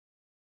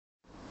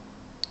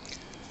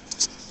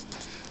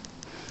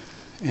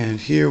And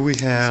here we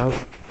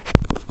have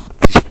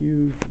the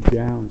huge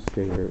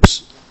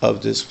downstairs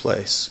of this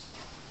place.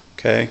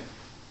 Okay?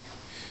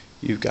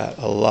 You've got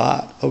a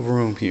lot of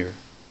room here.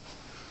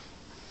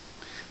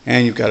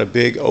 And you've got a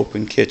big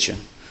open kitchen.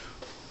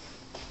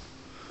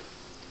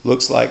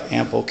 Looks like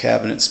ample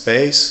cabinet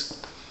space,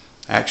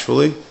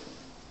 actually.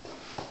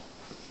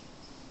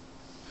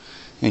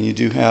 And you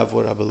do have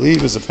what I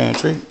believe is a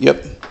pantry.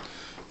 Yep,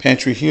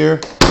 pantry here.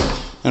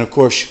 And of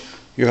course,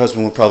 your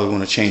husband will probably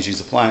want to change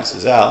these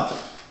appliances out,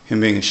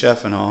 him being a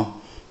chef and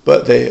all.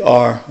 But they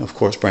are, of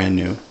course, brand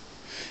new.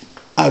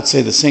 I would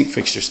say the sink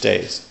fixture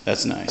stays.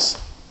 That's nice.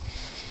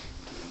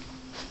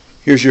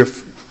 Here's your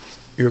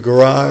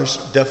garage,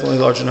 definitely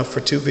large enough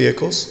for 2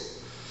 vehicles.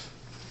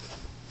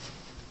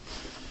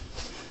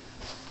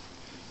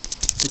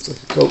 Looks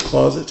like a coat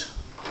closet.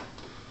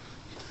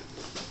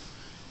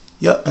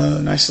 Yep,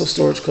 nice little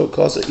storage coat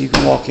closet you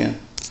can walk in.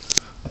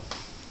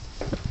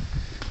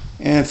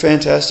 And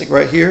fantastic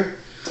right here,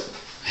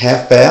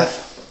 half bath,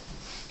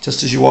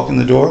 just as you walk in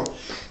the door.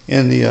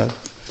 And the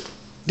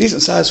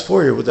decent sized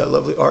foyer with that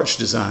lovely arch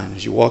design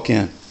as you walk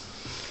in.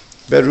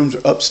 Bedrooms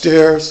are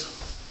upstairs.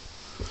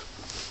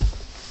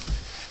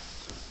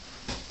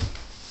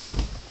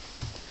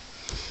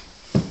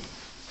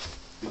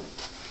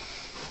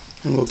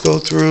 And we'll go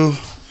through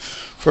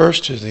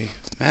first to the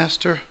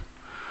master.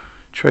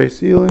 Tray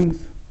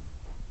ceilings,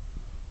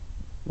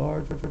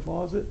 large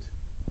closet,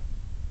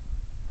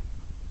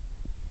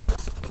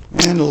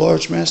 and a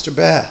large master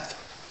bath.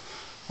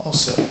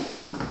 Also,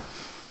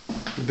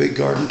 the big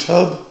garden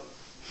tub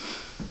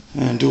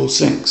and dual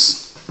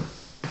sinks.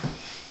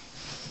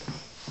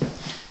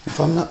 If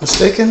I'm not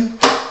mistaken,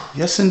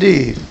 yes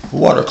indeed,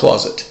 water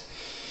closet.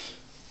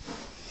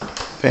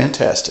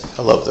 Fantastic,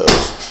 I love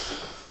those.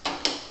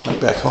 Like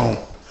back home.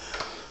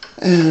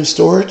 And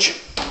storage.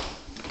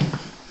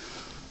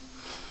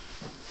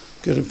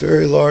 Got a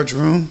very large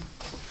room.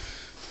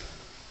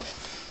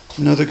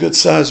 Another good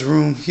sized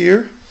room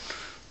here,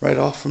 right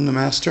off from the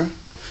master.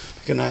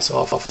 Like a nice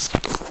office.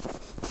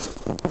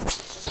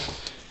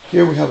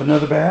 Here we have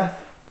another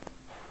bath.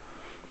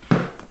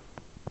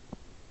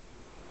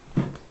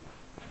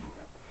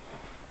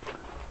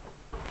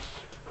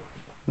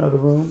 Another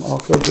room,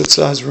 also a good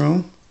sized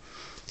room.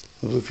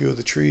 With a view of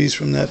the trees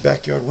from that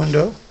backyard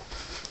window.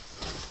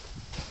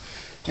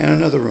 And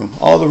another room.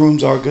 All the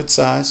rooms are good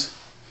size.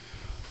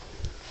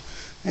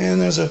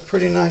 And there's a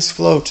pretty nice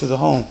flow to the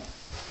home.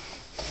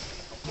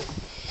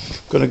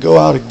 I'm going to go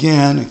out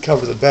again and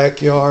cover the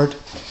backyard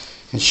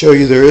and show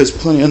you there is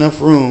plenty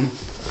enough room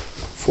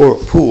for a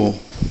pool.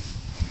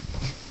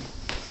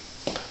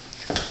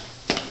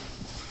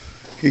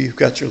 Here you've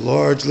got your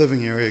large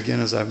living area again,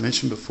 as I've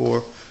mentioned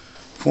before.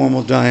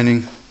 Formal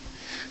dining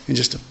and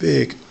just a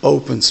big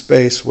open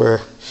space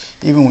where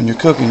even when you're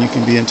cooking you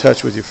can be in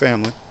touch with your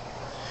family.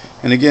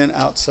 And again,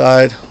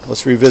 outside,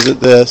 let's revisit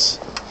this.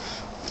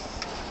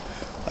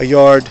 A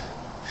yard.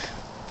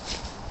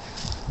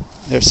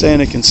 They're saying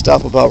it can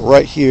stop about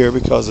right here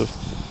because of,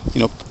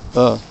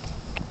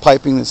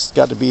 piping that's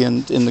got to be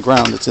in the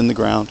ground. That's in the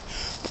ground.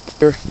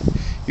 Here,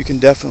 you can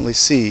definitely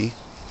see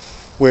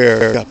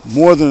where you got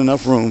more than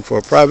enough room for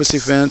a privacy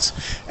fence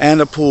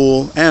and a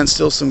pool and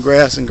still some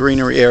grass and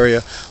greenery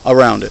area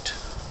around it.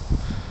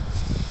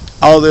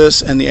 All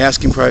this and the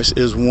asking price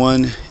is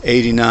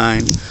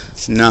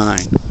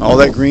 $189,900. All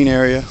that green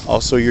area,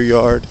 also your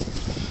yard.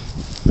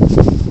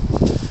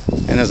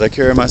 And as I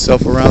carry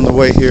myself around the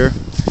way here,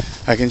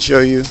 I can show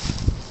you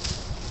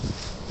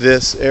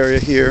this area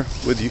here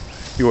with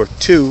your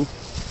 2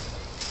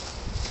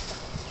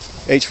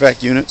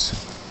 HVAC units,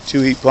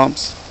 2 heat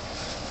pumps.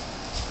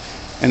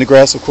 And the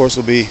grass, of course,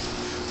 will be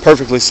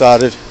perfectly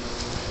sodded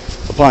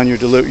upon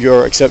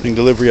your accepting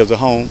delivery of the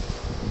home.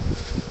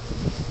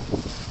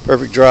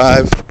 Perfect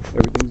drive.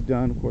 Everything's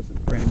done. Of course, it's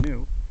brand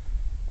new.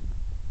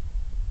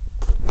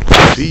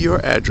 Be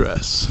your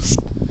address.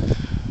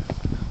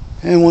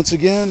 And once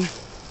again,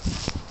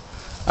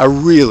 I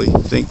really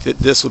think that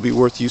this will be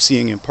worth you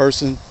seeing in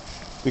person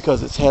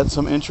because it's had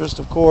some interest,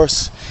 of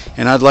course,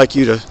 and I'd like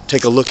you to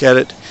take a look at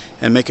it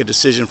and make a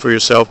decision for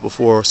yourself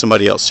before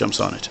somebody else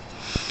jumps on it.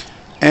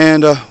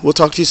 And we'll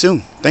talk to you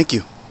soon. Thank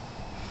you.